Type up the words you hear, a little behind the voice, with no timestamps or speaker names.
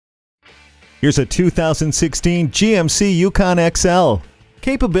Here's a 2016 GMC Yukon XL.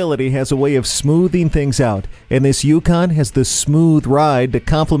 Capability has a way of smoothing things out, and this Yukon has the smooth ride to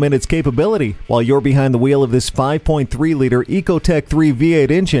complement its capability. While you're behind the wheel of this 5.3-liter Ecotec 3 V8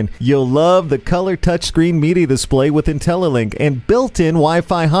 engine, you'll love the color touchscreen media display with IntelliLink and built-in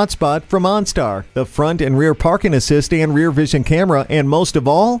Wi-Fi hotspot from OnStar, the front and rear parking assist and rear vision camera, and most of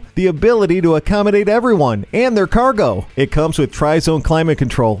all, the ability to accommodate everyone and their cargo. It comes with tri-zone climate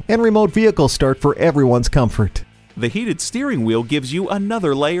control and remote vehicle start for everyone's comfort. The heated steering wheel gives you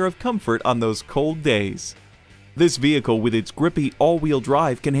another layer of comfort on those cold days. This vehicle with its grippy all-wheel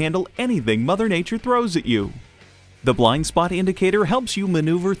drive can handle anything Mother Nature throws at you. The blind spot indicator helps you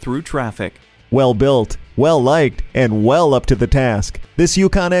maneuver through traffic. Well built, well liked, and well up to the task. This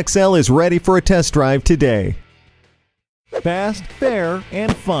Yukon XL is ready for a test drive today. Fast, fair,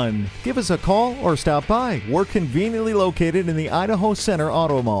 and fun. Give us a call or stop by. We're conveniently located in the Idaho Center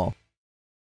Auto Mall.